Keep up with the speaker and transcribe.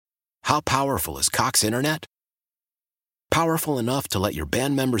How powerful is Cox Internet? Powerful enough to let your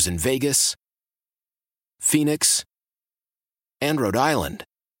band members in Vegas, Phoenix, and Rhode Island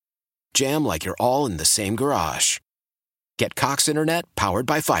jam like you're all in the same garage. Get Cox Internet powered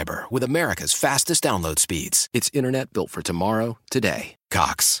by fiber with America's fastest download speeds. It's internet built for tomorrow, today.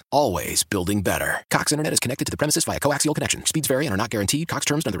 Cox, always building better. Cox Internet is connected to the premises via coaxial connection. Speeds vary and are not guaranteed. Cox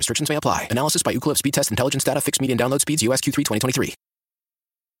terms and other restrictions may apply. Analysis by Ookla Speed Test Intelligence Data. Fixed median download speeds. US Q3 2023.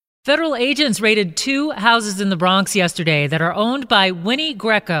 Federal agents raided 2 houses in the Bronx yesterday that are owned by Winnie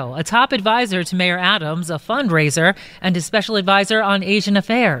Greco, a top advisor to Mayor Adams, a fundraiser, and a special advisor on Asian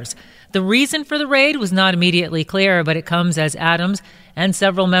affairs. The reason for the raid was not immediately clear, but it comes as Adams and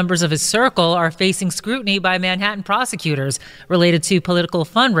several members of his circle are facing scrutiny by Manhattan prosecutors related to political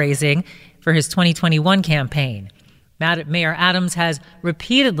fundraising for his 2021 campaign. Mayor Adams has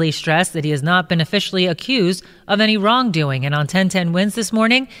repeatedly stressed that he has not been officially accused of any wrongdoing. And on 1010 Wins this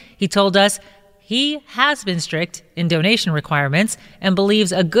morning, he told us he has been strict in donation requirements and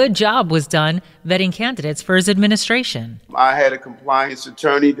believes a good job was done vetting candidates for his administration. I had a compliance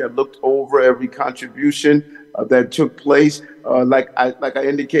attorney that looked over every contribution that took place. Like I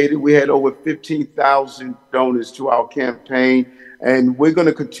indicated, we had over 15,000 donors to our campaign, and we're going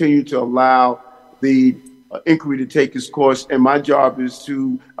to continue to allow the inquiry to take its course, and my job is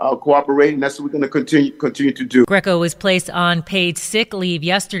to cooperate, and that's what we're going to continue to do. Greco was placed on paid sick leave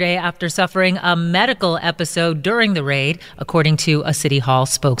yesterday after suffering a medical episode during the raid, according to a City Hall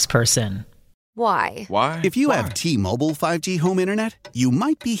spokesperson. Why? If you have T-Mobile 5G home internet, you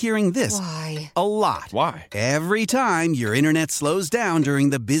might be hearing this a lot. Why? Every time your internet slows down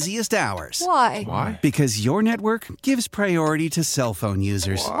during the busiest hours. Why? Because your network gives priority to cell phone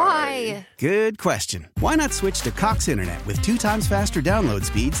users. Why? Good question. Why not switch to Cox Internet with 2 times faster download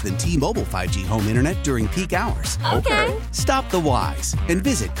speeds than T-Mobile 5G home internet during peak hours? Okay. Stop the whys and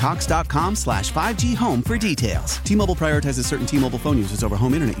visit cox.com/5G home for details. T-Mobile prioritizes certain T-Mobile phone users over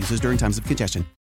home internet users during times of congestion.